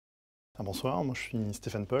Bonsoir, moi je suis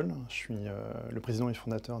Stéphane PAUL, je suis le président et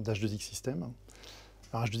fondateur d'H2X Systems.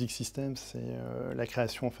 Alors H2X Systems, c'est la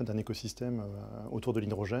création en fait, d'un écosystème autour de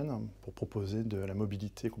l'hydrogène pour proposer de la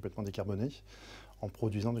mobilité complètement décarbonée en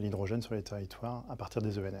produisant de l'hydrogène sur les territoires à partir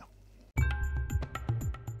des ENR.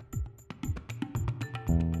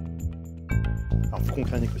 Alors pour qu'on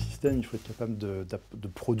crée un écosystème, il faut être capable de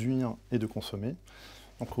produire et de consommer.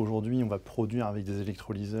 Donc aujourd'hui, on va produire avec des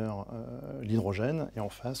électrolyseurs l'hydrogène et en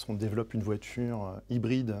face, on développe une voiture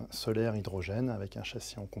hybride solaire hydrogène avec un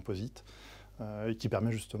châssis en composite qui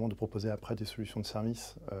permet justement de proposer après des solutions de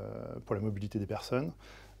service pour la mobilité des personnes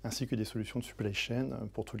ainsi que des solutions de supply chain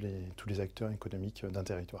pour tous les acteurs économiques d'un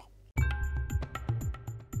territoire.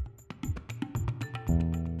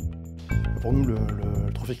 Pour nous,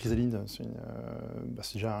 le trophée Crisalide, c'est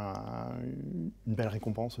déjà une belle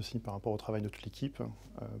récompense aussi par rapport au travail de toute l'équipe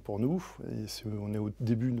pour nous. Et on est au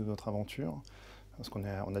début de notre aventure, parce qu'on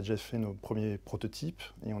a déjà fait nos premiers prototypes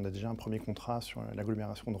et on a déjà un premier contrat sur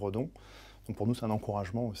l'agglomération de Redon. Donc pour nous, c'est un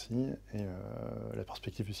encouragement aussi et la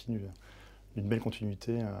perspective aussi d'une belle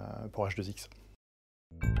continuité pour H2X.